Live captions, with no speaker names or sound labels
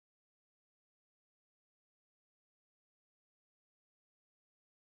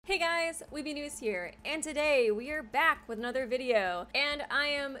Hey guys, Weeby Newz here, and today we are back with another video, and I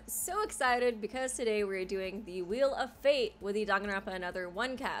am so excited because today we're doing the Wheel of Fate with the Danganronpa Another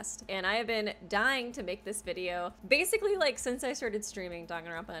one cast, and I have been dying to make this video basically like since I started streaming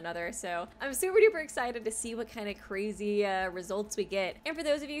Danganronpa Another, so I'm super duper excited to see what kind of crazy results we get. And for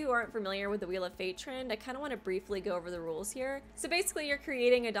those of you who aren't familiar with the Wheel of Fate trend, I kind of want to briefly go over the rules here. So basically you're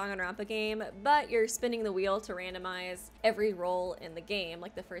creating a Danganronpa game, but you're spinning the wheel to randomize every role in the game,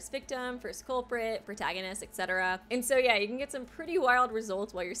 like the first victim, first culprit, protagonist, etc. And so yeah, you can get some pretty wild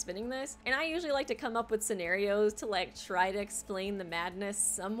results while you're spinning this. And I usually like to come up with scenarios to like try to explain the madness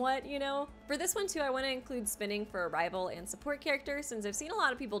somewhat, you know? For this one too, I want to include spinning for a rival and support character, since I've seen a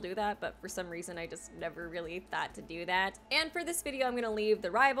lot of people do that, but for some reason I just never really thought to do that. And for this video, I'm going to leave the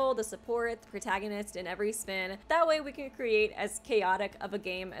rival, the support, the protagonist in every spin. That way we can create as chaotic of a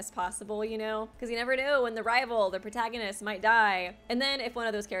game as possible, you know? Because you never know when the rival, the protagonist might die. And then if one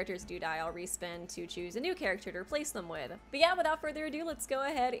of those characters do die, I'll respin to choose a new character to replace them with. But yeah, without further ado, let's go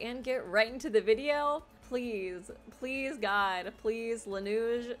ahead and get right into the video. Please, please God, please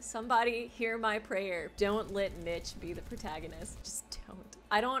Newz, somebody hear my prayer. Don't let Mitch be the protagonist. Just don't.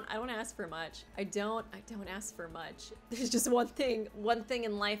 I don't ask for much. I don't ask for much. There's just one thing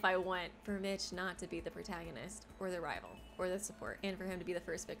in life I want: for Mitch not to be the protagonist or the rival or the support, and for him to be the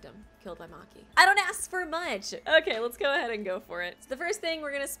first victim killed by Maki. I don't ask for much. Okay, let's go ahead and go for it. So the first thing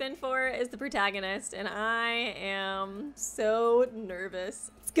we're gonna spin for is the protagonist, and I am so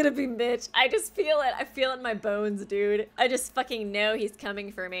nervous. It's gonna be Mitch. I just feel it. I feel it in my bones, dude. I just fucking know he's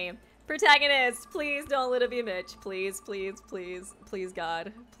coming for me. Protagonist, please don't let it be Mitch. Please, please, please, please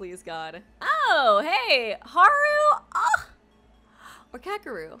God, please God. Oh, hey, Haru? Oh. Or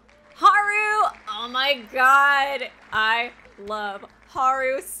Kakeru. Haru! Oh my God, I love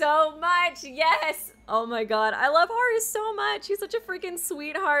Haru so much, yes! Oh my God, I love Haru so much. He's such a freaking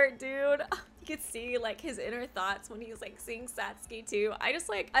sweetheart, dude. You could see like his inner thoughts when he's like seeing Satsuki too.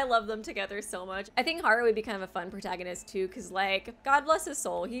 I love them together so much. I think Haru would be kind of a fun protagonist too, because like, God bless his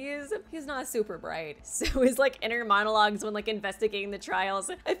soul, he's not super bright. So his like inner monologues when like investigating the trials,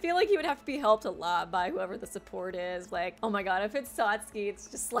 I feel like he would have to be helped a lot by whoever the support is. Like, oh my God, if it's Satsuki, it's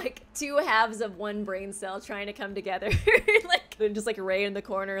just like two halves of one brain cell trying to come together. Like, they're just like Ray in the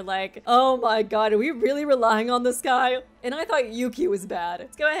corner like, oh my God, are we really relying on this guy? And I thought Yuki was bad.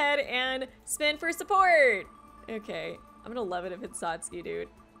 Let's go ahead and spin for support. Okay, I'm gonna love it if it's Satsuki, dude.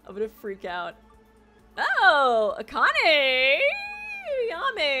 I'm gonna freak out. Oh, Akane!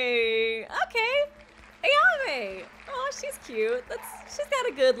 Ayame! Okay, Ayame! Oh, she's cute. She's got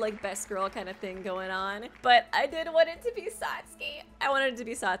a good, like, best girl kind of thing going on. But I did want it to be Satsuki. I wanted it to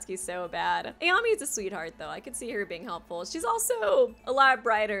be Satsuki so bad. Ayame is a sweetheart, though. I could see her being helpful. She's also a lot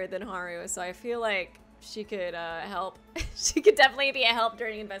brighter than Haru, so I feel like she could help. She could definitely be a help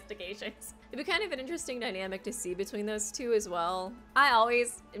during investigations. It'd be kind of an interesting dynamic to see between those two as well. I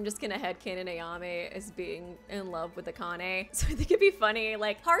always am just gonna headcanon Ayame as being in love with Akane. So I think it'd be funny.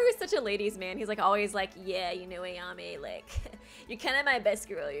 Like, Haru is such a ladies' man. He's like always like, yeah, you know, Ayame, like, you're kind of my best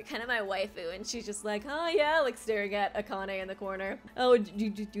girl. You're kind of my waifu. And she's just like, oh yeah, like staring at Akane in the corner. Oh,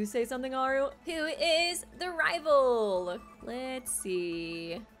 did you say something, Haru? Who is the rival? Let's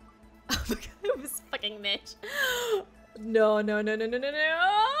see. Oh my God, it was fucking Mitch. No. It's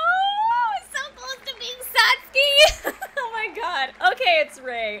so close to being Satsuki. Oh my God. Okay, it's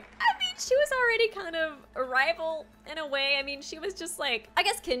Ray. I mean, she was already kind of a rival in a way. I mean, she was just like, I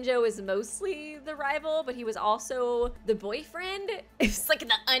guess Kinjo is mostly the rival, but he was also the boyfriend. It's like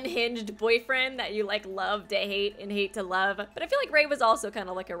the unhinged boyfriend that you like love to hate and hate to love. But I feel like Ray was also kind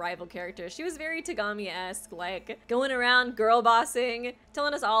of like a rival character. She was very Tagami-esque, like going around girl bossing,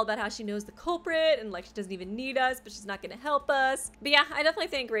 telling us all about how she knows the culprit and like she doesn't even need us, but she's not gonna help us. But yeah, I definitely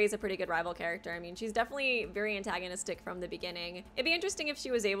think Ray's a pretty good rival character. I mean, she's definitely very antagonistic from the beginning. It'd be interesting if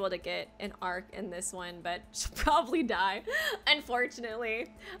she was able to get an arc in this one, but she'll probably die, unfortunately.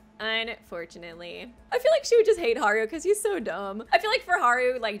 I feel like she would just hate Haru because he's so dumb. I feel like for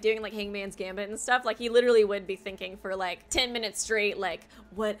Haru, like doing like Hangman's Gambit and stuff, like he literally would be thinking for like 10 minutes straight, like,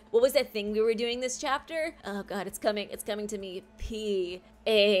 what was that thing we were doing this chapter? Oh God, it's coming to me. P-A-R.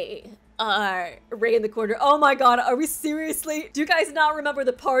 Ray in the corner. Oh my God, are we seriously? Do you guys not remember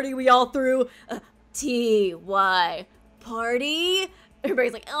the party we all threw? T-Y. Party?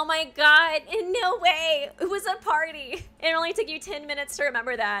 Everybody's like, oh my God, no way, it was a party. It only took you 10 minutes to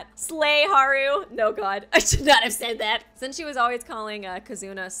remember that. Slay, Haru. No, God, I should not have said that. Since she was always calling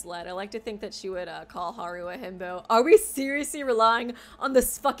Kazuna a slut, I like to think that she would call Haru a himbo. Are we seriously relying on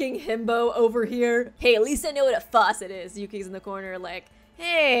this fucking himbo over here? Hey, at least I know what a faucet is. Yuki's in the corner like,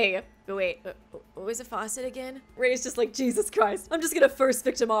 Hey. But wait, what was a faucet again? Ray's just like, Jesus Christ, I'm just gonna first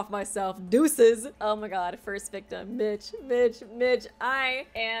victim off myself. Deuces. Oh my God, first victim. Mitch.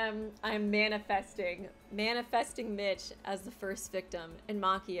 I'm manifesting Mitch as the first victim and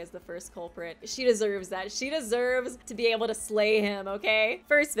Maki as the first culprit. She deserves that. She deserves to be able to slay him, okay?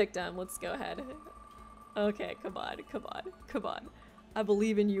 First victim, let's go ahead. Okay, come on. I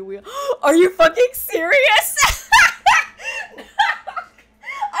believe in you, Will. Are you fucking serious?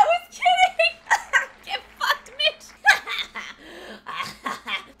 I was kidding! Get fucked, Mitch!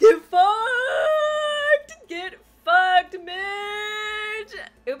 Get fucked, Mitch!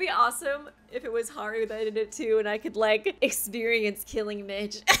 It would be awesome if it was Haru that did it too and I could like experience killing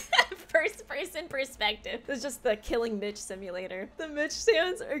Mitch. First person perspective. It's just the killing Mitch simulator. The Mitch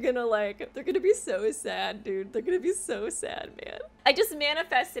stands are gonna like, they're gonna be so sad, dude. They're gonna be so sad, man. I just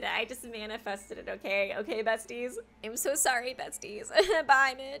manifested it, okay? Okay, besties? I'm so sorry, besties.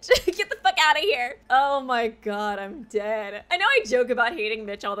 Bye, Mitch. Get the fuck out of here. Oh my God, I'm dead. I know I joke about hating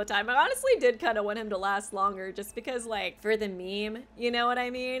Mitch all the time. I honestly did kind of want him to last longer just because like, for the meme, you know what I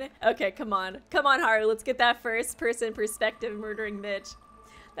mean? Okay, come on. Come on, Haru, let's get that first person perspective murdering Mitch.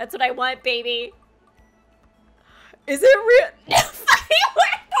 That's what I want, baby. Is it real? No, how the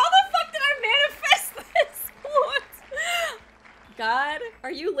fuck did I manifest this? What? God,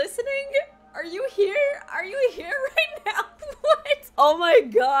 are you listening? Are you here? Are you here right now? What? Oh my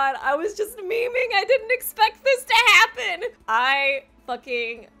God, I was just memeing. I didn't expect this to happen. I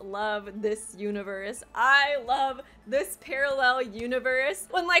fucking love this universe. I love this parallel universe.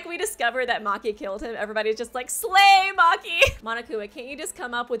 When like we discover that Maki killed him, everybody's just like, slay Maki! Monokuma, can't you just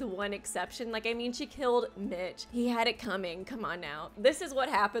come up with one exception? Like, I mean, she killed Mitch. He had it coming. Come on now. This is what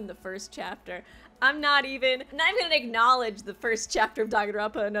happened the first chapter. I'm not even gonna acknowledge the first chapter of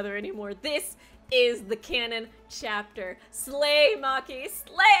Danganronpa another anymore. This is the canon chapter. Slay, Maki,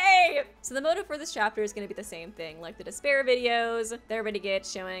 slay! So the motive for this chapter is gonna be the same thing, like the despair videos that everybody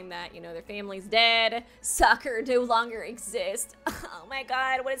gets showing that, you know, their family's dead, soccer no longer exists. Oh my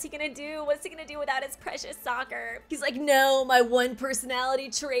God, what is he gonna do? What's he gonna do without his precious soccer? He's like, no, my one personality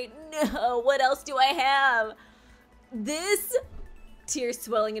trait, no, what else do I have? This? Tears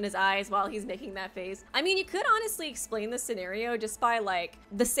swelling in his eyes while he's making that face. I mean, you could honestly explain the scenario just by like,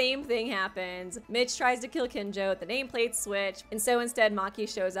 the same thing happens. Mitch tries to kill Kinjo, the nameplates switch, and so instead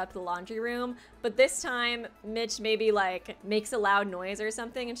Maki shows up to the laundry room, but this time Mitch maybe like makes a loud noise or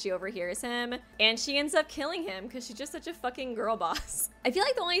something and she overhears him, and she ends up killing him because she's just such a fucking girl boss. I feel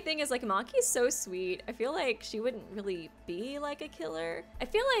like the only thing is like Maki's so sweet. I feel like she wouldn't really be like a killer. I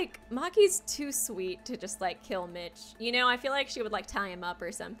feel like Maki's too sweet to just like kill Mitch. You know, I feel like she would like tie him up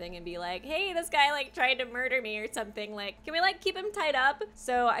or something and be like, hey, this guy like tried to murder me or something. Like, can we like keep him tied up?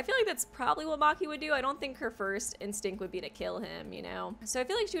 So I feel like that's probably what Maki would do. I don't think her first instinct would be to kill him, you know? So I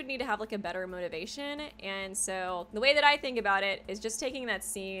feel like she would need to have like a better motivation. And so the way that I think about it is just taking that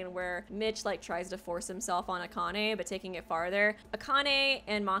scene where Mitch like tries to force himself on Akane, but taking it farther. Akane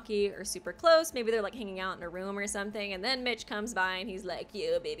and Maki are super close. Maybe they're like hanging out in a room or something. And then Mitch comes by and he's like,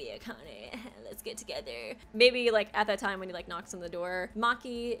 yo, baby Akane, let's get together. Maybe like at that time when he like knocks on the door,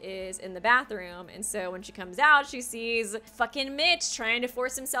 Maki is in the bathroom. And so when she comes out, she sees fucking Mitch trying to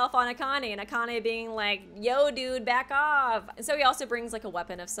force himself on Akane, and Akane being like, yo, dude, back off. And so he also brings like a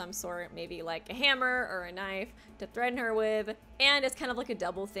weapon of some sort, maybe like a hammer or a knife to threaten her with. And it's kind of like a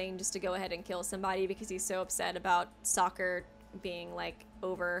double thing just to go ahead and kill somebody because he's so upset about soccer being like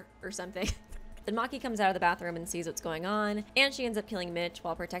over or something. Then Maki comes out of the bathroom and sees what's going on, and she ends up killing Mitch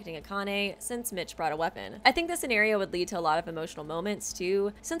while protecting Akane since Mitch brought a weapon. I think this scenario would lead to a lot of emotional moments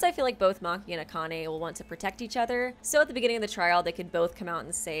too, since I feel like both Maki and Akane will want to protect each other. So at the beginning of the trial, they could both come out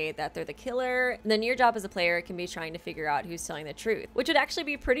and say that they're the killer, and then your job as a player can be trying to figure out who's telling the truth, which would actually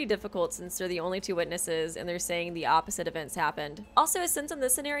be pretty difficult since they're the only two witnesses and they're saying the opposite events happened. Also, since in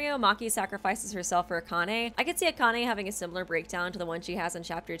this scenario, Maki sacrifices herself for Akane, I could see Akane having a similar breakdown to the one she has in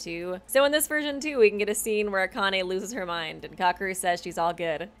chapter 2. So in this version too, we can get a scene where Akane loses her mind and Kakeru says she's all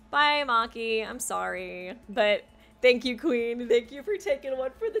good. Bye, Maki. I'm sorry. But thank you, Queen. Thank you for taking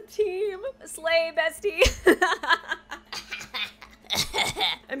one for the team. Slay, bestie.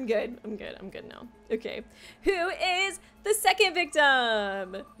 I'm good. I'm good now. Okay. Who is the second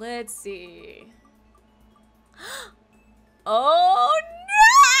victim? Let's see. Oh, no!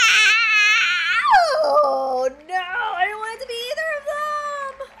 Oh, no! I don't want it to be either of them!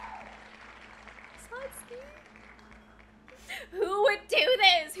 Who would do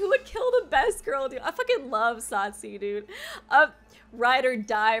this? Who would kill the best girl, dude? I fucking love Satsuki, dude. ride or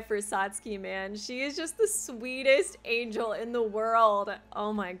die for Satsuki, man. She is just the sweetest angel in the world.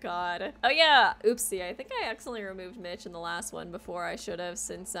 Oh my god. Oh yeah, oopsie. I think I accidentally removed Mitch in the last one before I should have,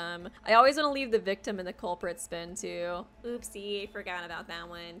 since I always want to leave the victim and the culprit spin too. Oopsie, forgot about that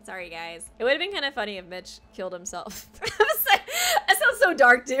one. Sorry guys. It would have been kind of funny if Mitch killed himself. That sounds so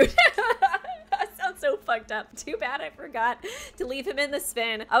dark, dude. That sounds so fucked up. Too bad I forgot to leave him in the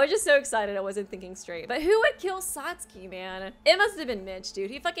spin. I was just so excited I wasn't thinking straight. But who would kill Satsuki, man? It must have been Mitch, dude.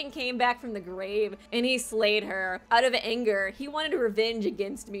 He fucking came back from the grave and he slayed her out of anger. He wanted revenge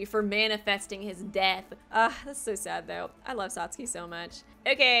against me for manifesting his death. That's so sad though. I love Satsuki so much.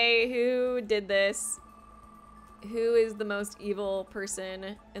 Okay, who did this? Who is the most evil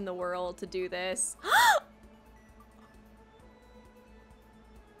person in the world to do this?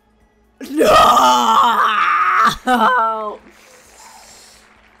 No!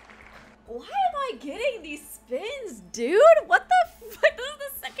 Why am I getting these spins, dude? What the fuck? This is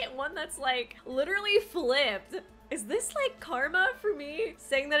the second one that's like literally flipped. Is this like karma for me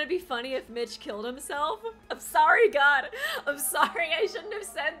saying that it'd be funny if Mitch killed himself? I'm sorry, God. I'm sorry. I shouldn't have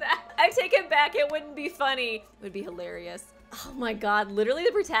said that. I take it back. It wouldn't be funny. It would be hilarious. Oh my god, literally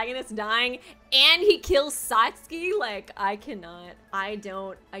the protagonist dying and he kills Satsuki? Like, I cannot. I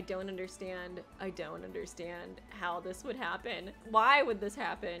don't understand. I don't understand how this would happen. Why would this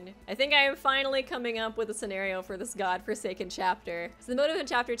happen? I think I am finally coming up with a scenario for this godforsaken chapter. So the motive in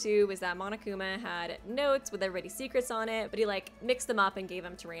chapter 2 was that Monokuma had notes with everybody's secrets on it, but he like mixed them up and gave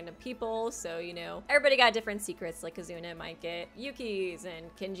them to random people. So, you know, everybody got different secrets. Like Kazuna might get Yuki's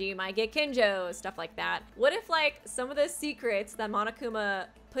and Kinji might get Kinjo's, stuff like that. What if like some of the secrets that Monokuma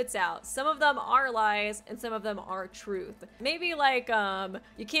puts out, some of them are lies and some of them are truth? Maybe like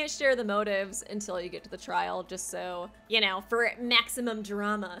you can't share the motives until you get to the trial, just so, you know, for maximum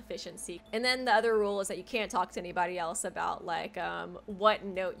drama efficiency. And then the other rule is that you can't talk to anybody else about like what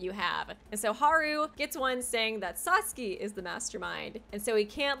note you have. And so Haru gets one saying that Satsuki is the mastermind, and so he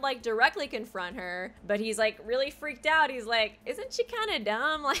can't like directly confront her, but he's like really freaked out. He's like, isn't she kind of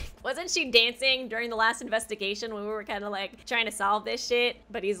dumb? Like, wasn't she dancing during the last investigation when we were kind of like trying to solve this shit?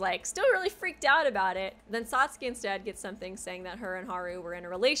 But he's like still really freaked out about it. Then Satsuki instead gets something saying that her and Haru were in a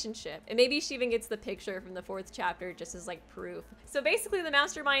relationship, and maybe she even gets the picture from the 4th chapter just as like proof. So basically the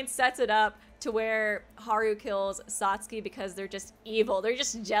mastermind sets it up to where Haru kills Satsuki because they're just evil. They're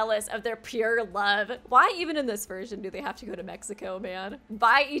just jealous of their pure love. Why even in this version do they have to go to Mexico, man?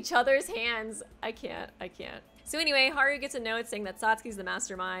 By each other's hands. I can't. So anyway, Haru gets a note saying that Satsuki's the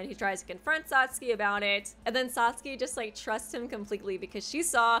mastermind. He tries to confront Satsuki about it, and then Satsuki just like trusts him completely because she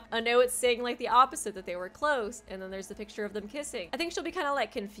saw a note saying like the opposite, that they were close, and then there's a picture of them kissing. I think she'll be kind of like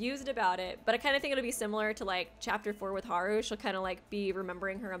confused about it, but I kind of think it'll be similar to like chapter 4 with Haru. She'll kind of like be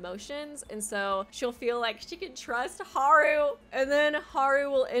remembering her emotions, and so she'll feel like she can trust Haru, and then Haru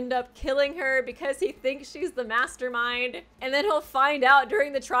will end up killing her because he thinks she's the mastermind, and then he'll find out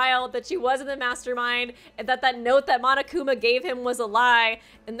during the trial that she wasn't the mastermind, and that note that Monokuma gave him was a lie,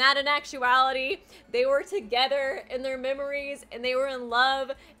 and that in actuality they were together in their memories and they were in love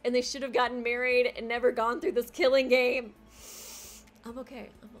and they should have gotten married and never gone through this killing game. I'm okay.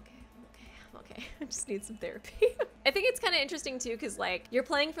 I just need some therapy. I think it's kind of interesting too, because like you're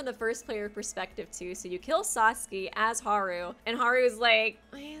playing from the first player perspective too. So you kill Satsuki as Haru, and Haru's like,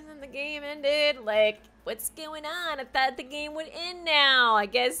 why isn't the game ended? Like, what's going on? I thought the game would end now. I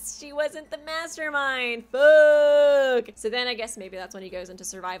guess she wasn't the mastermind. Fuck. So then I guess maybe that's when he goes into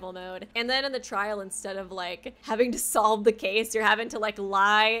survival mode. And then in the trial, instead of like having to solve the case, you're having to like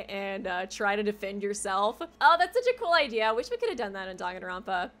lie and try to defend yourself. Oh, that's such a cool idea. I wish we could have done that in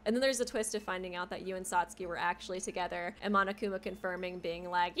Danganronpa. And then there's a twist of finding out that you and Satsuki were actually together, and Monokuma confirming, being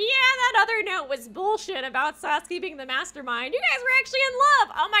like, yeah, that other note was bullshit about Satsuki being the mastermind. You guys were actually in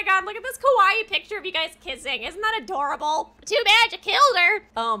love. Oh my god, look at this kawaii picture of you guys kissing. Isn't that adorable? Too bad you killed her.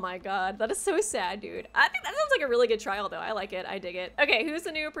 Oh my god, that is so sad, dude. I think that sounds like a really good trial though. I like it. I dig it. Okay, who's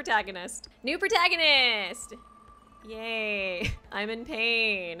the new protagonist? New protagonist! Yay. I'm in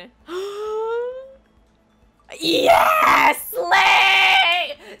pain. Yes!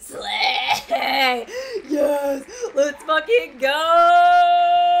 Slay! Slay! Yes! Let's fucking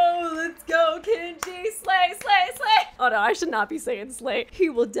go! Let's go, Kinji! Slay, slay, slay! Oh no, I should not be saying slay. He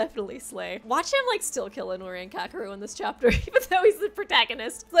will definitely slay. Watch him like still kill Inori and Kakeru in this chapter, even though he's the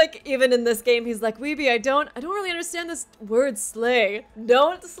protagonist. Like, even in this game, he's like, Weeby, I don't really understand this word slay.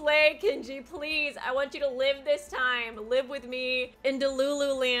 Don't slay, Kinji, please. I want you to live this time. Live with me in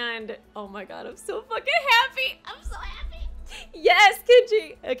Delulu land. Oh my god, I'm so fucking happy. I'm so happy. Yes,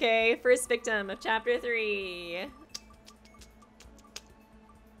 Kinji. Okay, first victim of chapter 3.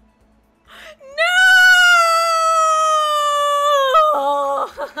 No!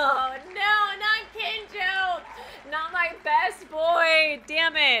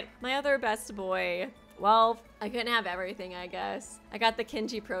 other best boy. Well, I couldn't have everything, I guess. I got the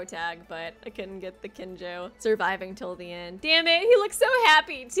Kenji pro tag, but I couldn't get the Kinjo surviving till the end. Damn it, he looks so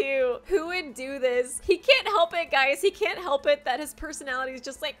happy too. Who would do this? He can't help it, guys. He can't help it that his personality is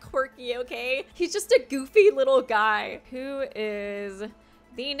just like quirky, okay? He's just a goofy little guy. Who is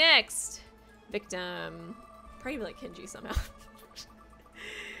the next victim? Probably like Kenji somehow.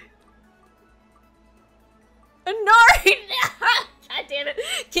 Nori! God damn it.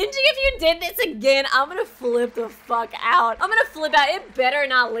 Kenji, if you did this again, I'm gonna flip the fuck out. I'm gonna flip out. It better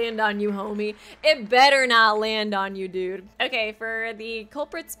not land on you, homie. It better not land on you, dude. Okay, for the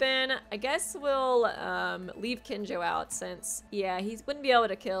culprit spin, I guess we'll leave Kinjo out since, yeah, he wouldn't be able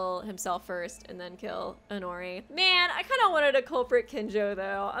to kill himself first and then kill Inori. Man, I kind of wanted a culprit Kinjo,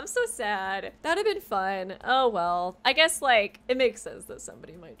 though. I'm so sad. That would have been fun. Oh, well. I guess, like, it makes sense that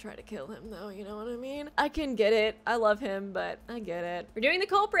somebody might try to kill him, though. You know what I mean? I can get it. I love him, but I get it. We're doing the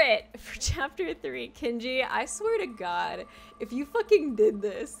culprit for chapter 3. Kenji, I swear to God, if you fucking did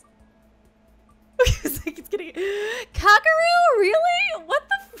this. It's like it's getting Kakaru? Really? What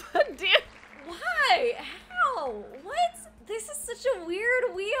the fuck, dude? Why? How? What? This is such a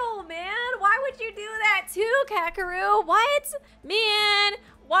weird wheel, man. Why would you do that too, Kakaru? What? Man,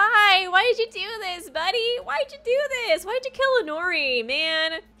 why? Why did you do this, buddy? Why'd you do this? Why'd you kill Inori,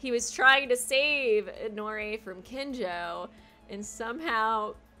 man? He was trying to save Inori from Kinjo and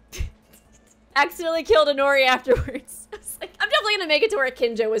somehow accidentally killed Inori afterwards. I was like, I'm definitely gonna make it to where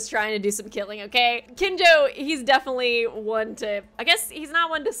Kinjo was trying to do some killing, okay? Kinjo, he's definitely one to, I guess he's not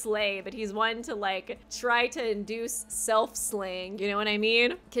one to slay, but he's one to like try to induce self-slaying, you know what I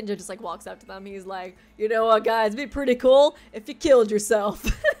mean? Kinjo just like walks up to them, he's like, you know what guys, it'd be pretty cool if you killed yourself.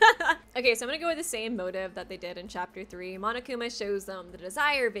 Okay, so I'm gonna go with the same motive that they did in chapter 3. Monokuma shows them the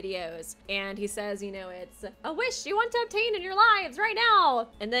desire videos, and he says, you know, it's a wish you want to obtain in your lives right now.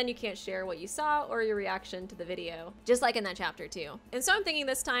 And then you can't share what you saw or your reaction to the video, just like in that chapter 2. And so I'm thinking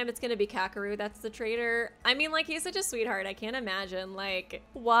this time it's gonna be Kakaru that's the traitor. I mean, like, he's such a sweetheart. I can't imagine, like,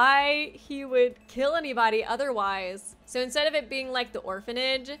 why he would kill anybody otherwise. So instead of it being like the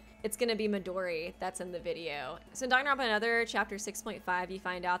orphanage, it's gonna be Midori that's in the video. So in Danganronpa Another, chapter 6.5, you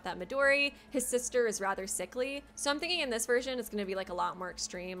find out that Midori, his sister, is rather sickly. So I'm thinking in this version, it's gonna be like a lot more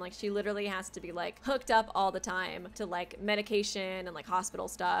extreme. Like she literally has to be like hooked up all the time to like medication and like hospital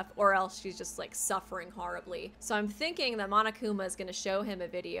stuff, or else she's just like suffering horribly. So I'm thinking that Monokuma is gonna show him a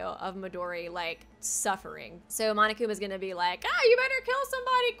video of Midori like suffering. So Monokuma is gonna be like, ah, you better kill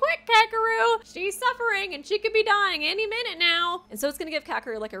somebody quick, Kakaru. She's suffering and she could be dying any minute now. And so it's gonna give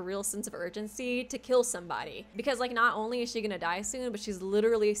Kakaru like a real sense of urgency to kill somebody, because like not only is she gonna die soon, but she's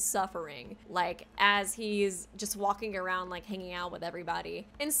literally suffering like as he's just walking around like hanging out with everybody.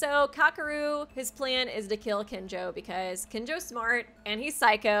 And so Kakaru, his plan is to kill Kinjo because Kinjo's smart and he's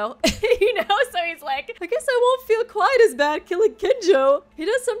psycho. You know, so he's like, I guess I won't feel quite as bad killing Kinjo. He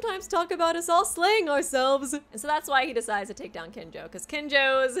does sometimes talk about us all slaying ourselves. And so that's why he decides to take down Kinjo, because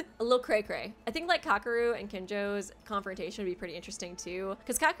Kinjo's a little cray-cray. I think like Kakaru and Kinjo's confrontation would be pretty interesting too,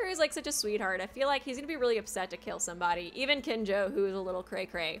 because Kakaru is like such a sweetheart. I feel like he's gonna be really upset to kill somebody, even Kinjo, who is a little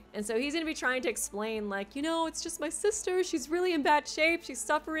cray-cray. And so he's gonna be trying to explain like, you know, it's just my sister. She's really in bad shape. She's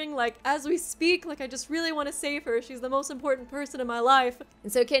suffering like as we speak. Like I just really want to save her. She's the most important person in my life.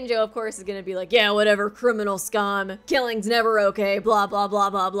 And so Kinjo, of course, is gonna be like, yeah, whatever, criminal scum. Killing's never okay, blah, blah, blah,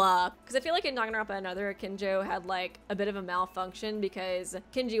 blah, blah. Because I feel like in Danganronpa Another, Kinjo had like a bit of a malfunction because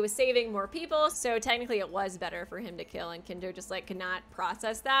Kinji was saving more people. So technically it was better for him to kill, and Kinjo just like could not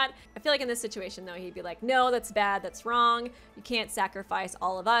process that. I feel like in this situation though, he'd be like, no, that's bad, that's wrong. You can't sacrifice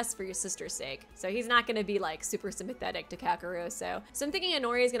all of us for your sister's sake. So he's not gonna be like super sympathetic to Kakaru. So I'm thinking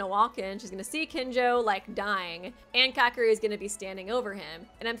Inori is gonna walk in, she's gonna see Kinjo like dying, and Kakaru is gonna be standing over him.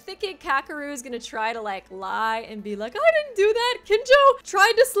 And I'm thinking Kakaru is gonna try to like lie and be like, I didn't do that. Kinjo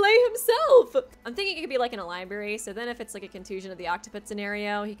tried to slay himself. I'm thinking it could be like in a library. So then if it's like a contusion of the octopus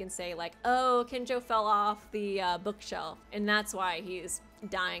scenario, he can say like, oh, Kinjo fell off the bookshelf, and that's why he's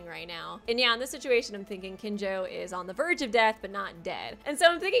dying right now. And yeah, in this situation, I'm thinking Kinjo is on the verge of death, but not dead. And so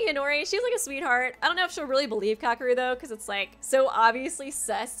I'm thinking Inori, she's like a sweetheart. I don't know if she'll really believe Kakaru though, because it's like so obviously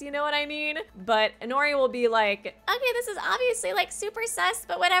sus, you know what I mean? But Inori will be like, okay, this is obviously like super sus,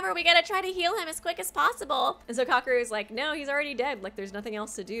 but whatever, we gotta try to heal him as quick as possible. And so Kakaru is like, no, he's already dead. Like there's nothing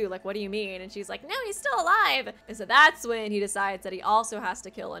else to do. Like, what do you mean? And she's like, no, he's still alive. And so that's when he decides that he also has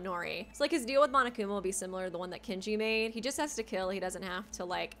to kill Inori. So like his deal with Monokuma will be similar to the one that Kenji made. He just has to kill, he doesn't have to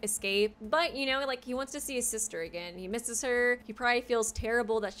like escape. But you know, like he wants to see his sister again. He misses her. He probably feels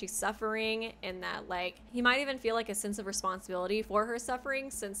terrible that she's suffering, and that like he might even feel like a sense of responsibility for her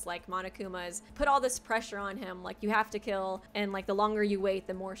suffering, since like Monokuma's put all this pressure on him, like you have to kill, and like the longer you wait,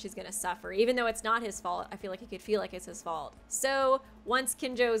 the more she's gonna suffer. Even though it's not his fault, I feel like he could feel like it's his fault. So once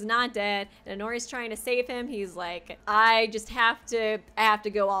Kinjo's not dead and Inori's trying to save him, he's like, I have to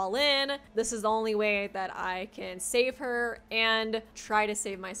go all in. This is the only way that I can save her and try to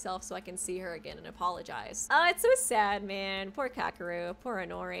save myself so I can see her again and apologize. Oh, it's so sad, man. Poor Kakeru, poor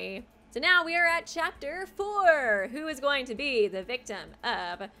Inori. So now we are at chapter 4. Who is going to be the victim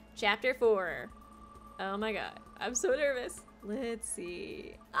of chapter 4? Oh my god, I'm so nervous. Let's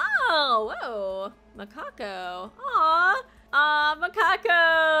see. Oh, whoa, Makako. Aw. Aw,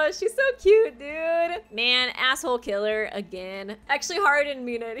 Makako, she's so cute, dude. Man, asshole killer again. Actually, Haru didn't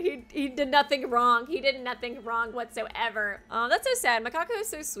mean it. He did nothing wrong. He did nothing wrong whatsoever. That's so sad. Makako is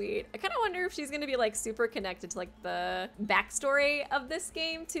so sweet. I kind of wonder if she's gonna be like super connected to like the backstory of this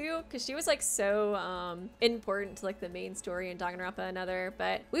game too, because she was like so important to like the main story in Danganronpa and other.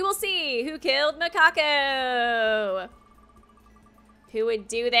 But we will see who killed Makako. Who would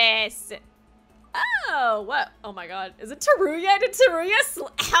do this? Oh, what? Oh my god. Is it Teruya? Did Teruya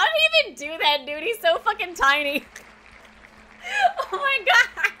how did he even do that, dude? He's so fucking tiny. Oh my god.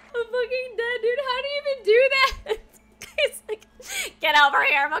 I'm fucking dead, dude. How do you even do that? It's like, get over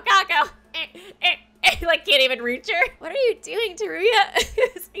here, Makako. Like, can't even reach her. What are you doing,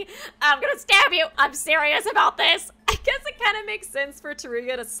 Teruya? I'm gonna stab you. I'm serious about this. I guess it kind of makes sense for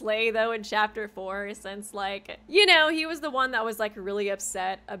Teruya to slay, though, in chapter 4, since, like, you know, he was the one that was, like, really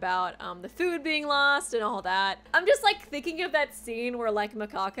upset about the food being lost and all that. I'm just, like, thinking of that scene where, like,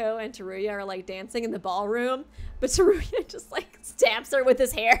 Makako and Teruya are, like, dancing in the ballroom, but Teruya just, like, stabs her with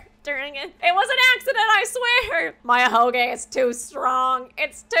his hair during it. It was an accident, I swear! My Hoge is too strong.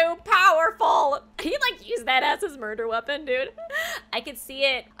 It's too powerful. He, like, used that as his murder weapon, dude. I could see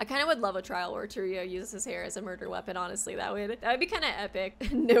it. I kind of would love a trial where Teruya uses his hair as a murder weapon, honestly. That would be kind of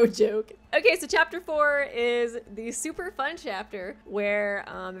epic. No joke. Okay, so chapter 4 is the super fun chapter where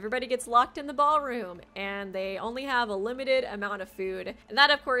everybody gets locked in the ballroom and they only have a limited amount of food. And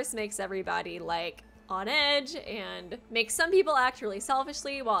that, of course, makes everybody, like, on edge and makes some people act really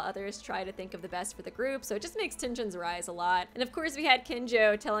selfishly while others try to think of the best for the group. So it just makes tensions rise a lot. And of course we had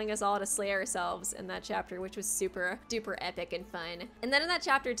Kinjo telling us all to slay ourselves in that chapter, which was super duper epic and fun. And then in that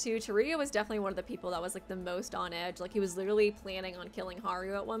chapter too, Teruya was definitely one of the people that was like the most on edge. Like he was literally planning on killing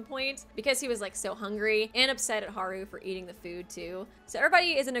Haru at one point because he was like so hungry and upset at Haru for eating the food too. So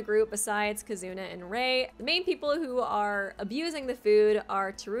everybody is in a group besides Kazuna and Rei. The main people who are abusing the food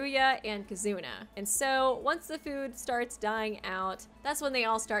are Teruya and Kazuna. And so once the food starts dying out, that's when they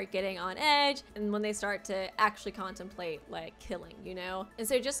all start getting on edge and when they start to actually contemplate like killing, you know? And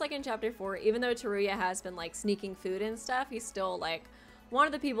so just like in chapter 4, even though Teruya has been like sneaking food and stuff, he's still like one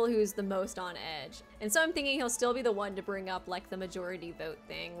of the people who's the most on edge. And so I'm thinking he'll still be the one to bring up like the majority vote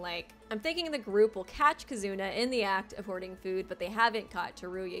thing. Like I'm thinking the group will catch Kazuna in the act of hoarding food, but they haven't caught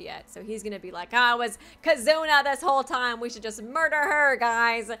Teruya yet. So he's gonna be like, oh, it was Kazuna this whole time. We should just murder her,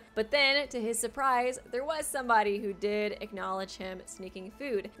 guys. But then to his surprise, there was somebody who did acknowledge him sneaking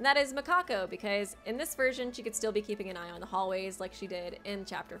food. And that is Makako, because in this version, she could still be keeping an eye on the hallways like she did in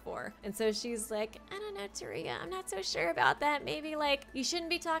chapter 4. And so she's like, I don't know, Teruya, I'm not so sure about that. Maybe like you shouldn't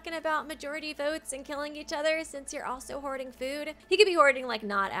be talking about majority votes and killing each other since you're also hoarding food. He could be hoarding like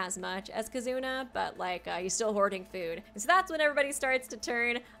not as much as Kazuna, but like he's still hoarding food. And so that's when everybody starts to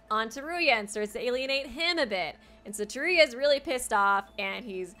turn on Teruya and starts to alienate him a bit. And so Teruya is really pissed off and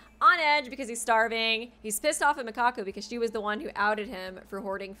he's on edge because he's starving. He's pissed off at Makako because she was the one who outed him for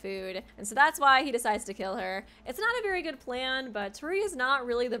hoarding food. And so that's why he decides to kill her. It's not a very good plan, but Teruya's not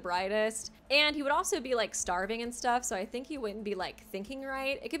really the brightest. And he would also be like starving and stuff, so I think he wouldn't be like thinking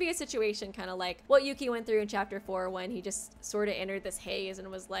right. It could be a situation kind of like what Yuki went through in chapter 4 when he just sort of entered this haze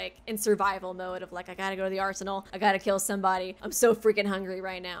and was like in survival mode of like, I gotta go to the arsenal, I gotta kill somebody, I'm so freaking hungry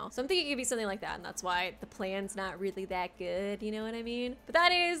right now. So I'm thinking it could be something like that, and that's why the plan's not really that good, you know what I mean? But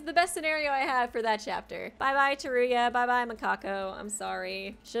that is the best scenario I have for that chapter. Bye-bye Teruya, bye-bye Makako, I'm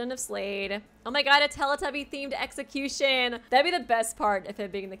sorry. Shouldn't have slayed. Oh my god, a Teletubby themed execution. That'd be the best part of him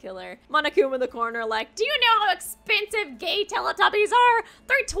being the killer. Monokuma in the corner like, do you know how expensive gay Teletubbies are?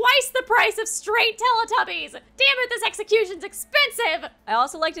 They're twice the price of straight Teletubbies. Damn it, this execution's expensive. I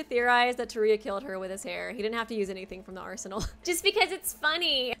also like to theorize that Teruya killed her with his hair. He didn't have to use anything from the arsenal. Just because it's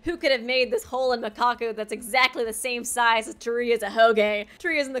funny. Who could have made this hole in Makako that's exactly the same size as Teruya's a Hoge?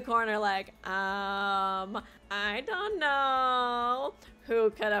 Teruya's in the corner like, I don't know who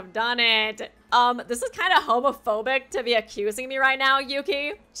could have done it. This is kind of homophobic to be accusing me right now,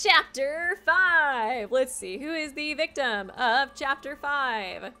 Yuki. Chapter 5. Let's see, who is the victim of Chapter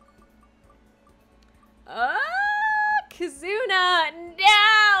 5? Kazuna,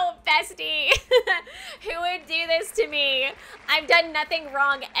 no, bestie. Who would do this to me? I've done nothing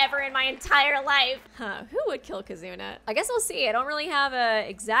wrong ever in my entire life. Who would kill Kazuna? I guess we'll see. I don't really have an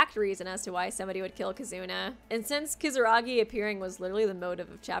exact reason as to why somebody would kill Kazuna. And since Kizuragi appearing was literally the motive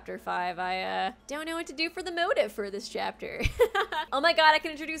of Chapter 5, I don't know what to do for the motive for this chapter. Oh my god, I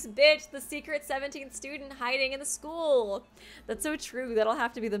can introduce Bitch, the secret 17th student hiding in the school. That's so true. That'll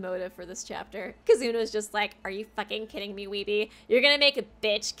have to be the motive for this chapter. Kazuna's just like, are you fucking kidding me, Weeby? You're gonna make a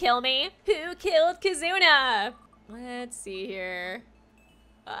bitch kill me? Who killed Kazuna? Let's see here.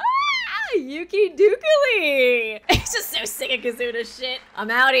 Yuki Dukali! He's just so sick of Kazuna's shit. I'm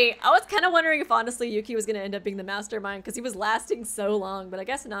outie. I was kind of wondering if honestly Yuki was gonna end up being the mastermind because he was lasting so long, but I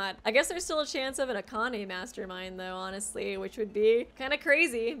guess not. I guess there's still a chance of an Akane mastermind though, honestly, which would be kind of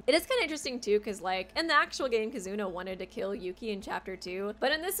crazy. It is kind of interesting too because like in the actual game, Kazuna wanted to kill Yuki in Chapter 2,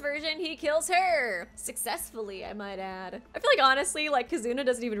 but in this version, he kills her. Successfully, I might add. I feel like honestly, like Kazuna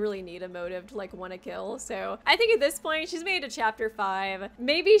doesn't even really need a motive to like want to kill, so I think at this point, she's made it to Chapter 5.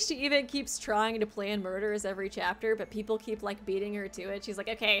 Maybe she even keeps trying to plan murders every chapter, but people keep like beating her to it. She's like,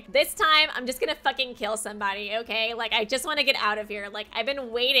 okay, this time I'm just gonna fucking kill somebody, okay? Like, I just want to get out of here. Like, I've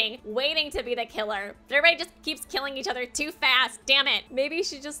been waiting to be the killer. Everybody just keeps killing each other too fast, damn it. Maybe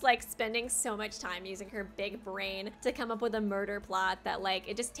she's just like spending so much time using her big brain to come up with a murder plot that like,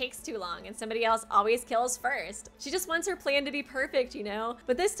 it just takes too long and somebody else always kills first. She just wants her plan to be perfect, you know?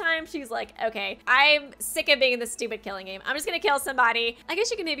 But this time she's like, okay, I'm sick of being in this stupid killing game. I'm just gonna kill somebody. I guess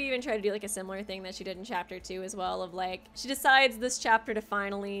she can maybe even try to do like a similar thing that she did in Chapter 2 as well, of like, she decides this chapter to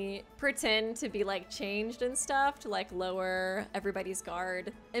finally pretend to be like changed and stuff to like lower everybody's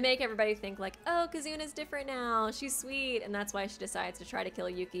guard and make everybody think like, oh, Kazuna's different now, she's sweet, and that's why she decides to try to kill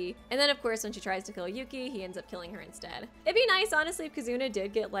Yuki. And then of course when she tries to kill Yuki, he ends up killing her instead. It'd be nice honestly if Kazuna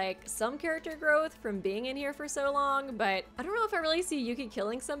did get like some character growth from being in here for so long, but I don't know if I really see Yuki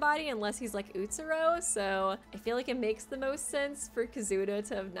killing somebody unless he's like Utsuro, so I feel like it makes the most sense for Kazuna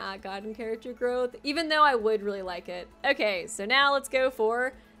to have not gotten character growth, even though I would really like it. Okay, so now let's go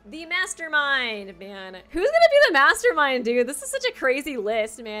for the mastermind, man. Who's gonna be the mastermind, dude? This is such a crazy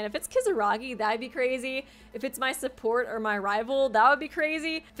list, man. If it's Kizuragi, that'd be crazy. If it's my support or my rival, that would be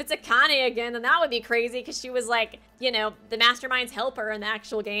crazy. If it's Akane again, then that would be crazy because she was like, you know, the mastermind's helper in the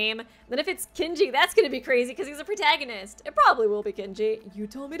actual game. Then if it's Kinji, that's gonna be crazy because he's a protagonist. It probably will be Kinji. You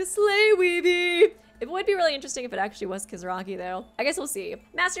told me to slay, Weeby. It would be really interesting if it actually was Kizuragi though. I guess we'll see.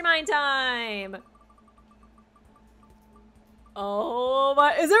 Mastermind time. Oh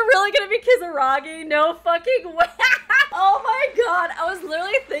my, is it really gonna be Kizuragi? No fucking way. Oh my god, I was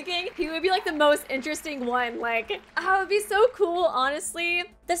literally thinking he would be like the most interesting one. Like, oh, it would be so cool, honestly.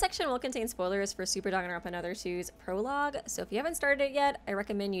 This section will contain spoilers for Super Danganronpa and Other 2's prologue, so if you haven't started it yet, I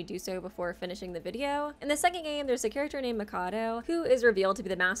recommend you do so before finishing the video. In the second game, there's a character named Mikado, who is revealed to be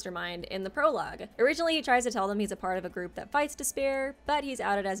the mastermind in the prologue. Originally, he tries to tell them he's a part of a group that fights despair, but he's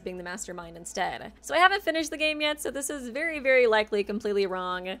outed as being the mastermind instead. So I haven't finished the game yet, so this is very, very likely completely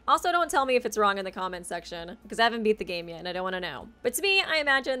wrong. Also, don't tell me if it's wrong in the comments section, because I haven't beat the game yet and I don't want to know. But to me, I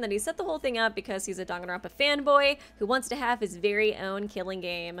imagine that he set the whole thing up because he's a Danganronpa fanboy who wants to have his very own killing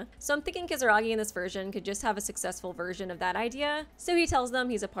game. So I'm thinking Kizuragi in this version could just have a successful version of that idea. So he tells them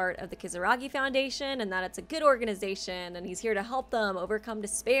he's a part of the Kizuragi Foundation and that it's a good organization and he's here to help them overcome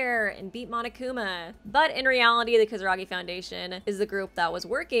despair and beat Monokuma. But in reality, the Kizuragi Foundation is the group that was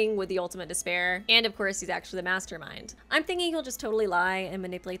working with the ultimate despair, and of course he's actually the mastermind. I'm thinking he'll just totally lie and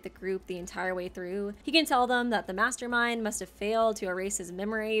manipulate the group the entire way through. He can tell them that the mastermind must have failed to erase his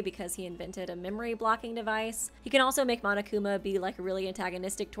memory because he invented a memory blocking device. He can also make Monokuma be like really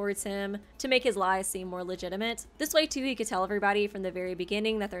antagonistic towards him to make his lies seem more legitimate. This way too, he could tell everybody from the very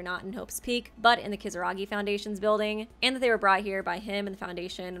beginning that they're not in Hope's Peak, but in the Kizuragi Foundation's building, and that they were brought here by him and the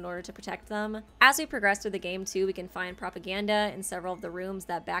Foundation in order to protect them. As we progress through the game too, we can find propaganda in several of the rooms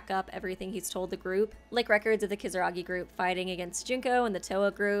that back up everything he's told the group, like records of the Kizuragi group fighting against Junko and the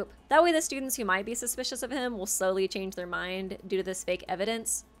Toa group. That way the students who might be suspicious of him will slowly change their mind due to this fake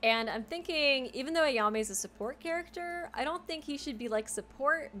evidence. And I'm thinking, even though Ayame is a support character, I don't think he should be like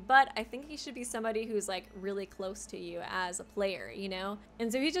support, but I think he should be somebody who's like really close to you as a player, you know?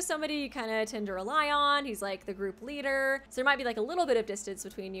 And so he's just somebody you kind of tend to rely on. He's like the group leader. So there might be like a little bit of distance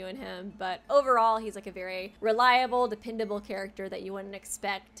between you and him, but overall, he's like a very reliable, dependable character that you wouldn't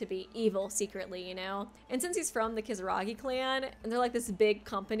expect to be evil secretly, you know? And since he's from the Kizaragi clan, and they're like this big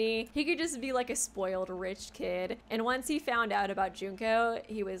company, he could just be like a spoiled rich kid. And once he found out about Junko,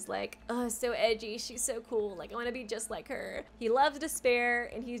 he was like, oh, so edgy, she's so cool, like I want to be just like her. He loves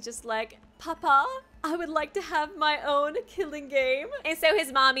despair, and he's just like, Papa, I would like to have my own killing game. And so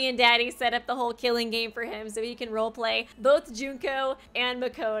his mommy and daddy set up the whole killing game for him so he can roleplay both Junko and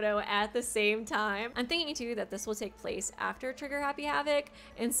Makoto at the same time. I'm thinking too that this will take place after Trigger Happy Havoc,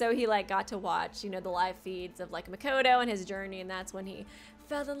 and so he like got to watch, you know, the live feeds of like Makoto and his journey, and that's when he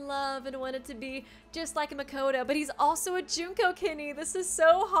fell in love and wanted to be just like Makoto, but he's also a Junko Kenny. This is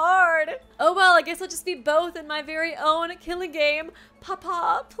so hard. Oh well, I guess I'll just be both in my very own killing game.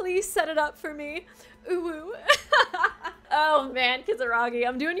 Papa, please set it up for me. Ooh. Oh man, Kizaragi,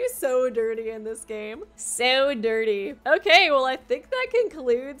 I'm doing you so dirty in this game. So dirty. Okay, well I think that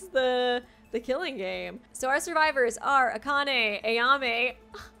concludes the killing game. So our survivors are Akane, Ayame.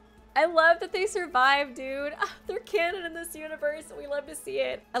 I love that they survived, dude. They're canon in this universe. We love to see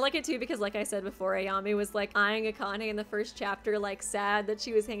it. I like it too because, like I said before, Ayame was like eyeing Akane in the first chapter, like sad that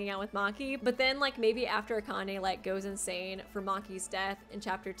she was hanging out with Maki. But then like maybe after Akane like goes insane for Maki's death in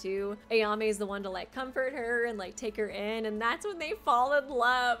chapter 2, Ayame is the one to like comfort her and like take her in, and that's when they fall in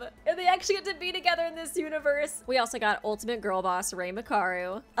love. And they actually get to be together in this universe. We also got ultimate girl boss Rei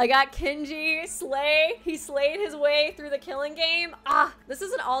Makaru. I got Kenji slay. He slayed his way through the killing game. This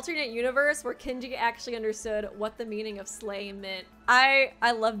is an alternate universe where Kenji actually understood what the meaning of slay meant.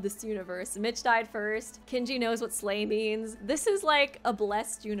 I love this universe. Mitch died first. Kenji knows what slay means. This is like a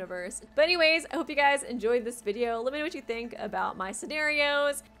blessed universe. But anyways, I hope you guys enjoyed this video. Let me know what you think about my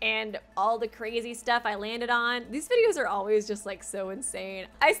scenarios and all the crazy stuff I landed on. These videos are always just like so insane.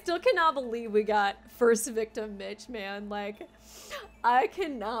 I still cannot believe we got first victim Mitch, man. Like, I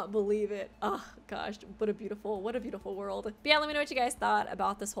cannot believe it. Oh gosh, what a beautiful world. But yeah, let me know what you guys thought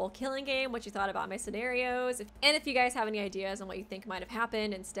about this whole killing game, what you thought about my scenarios, and if you guys have any ideas on what you think might have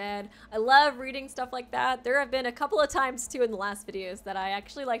happened instead. I love reading stuff like that. There have been a couple of times too in the last videos that I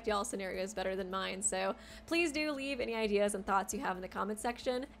actually liked y'all's scenarios better than mine, so please do leave any ideas and thoughts you have in the comment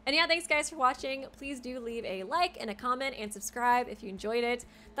section. And yeah, thanks guys for watching. Please do leave a like and a comment and subscribe if you enjoyed it.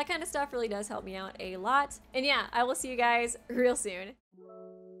 That kind of stuff really does help me out a lot. And yeah, I will see you guys real soon.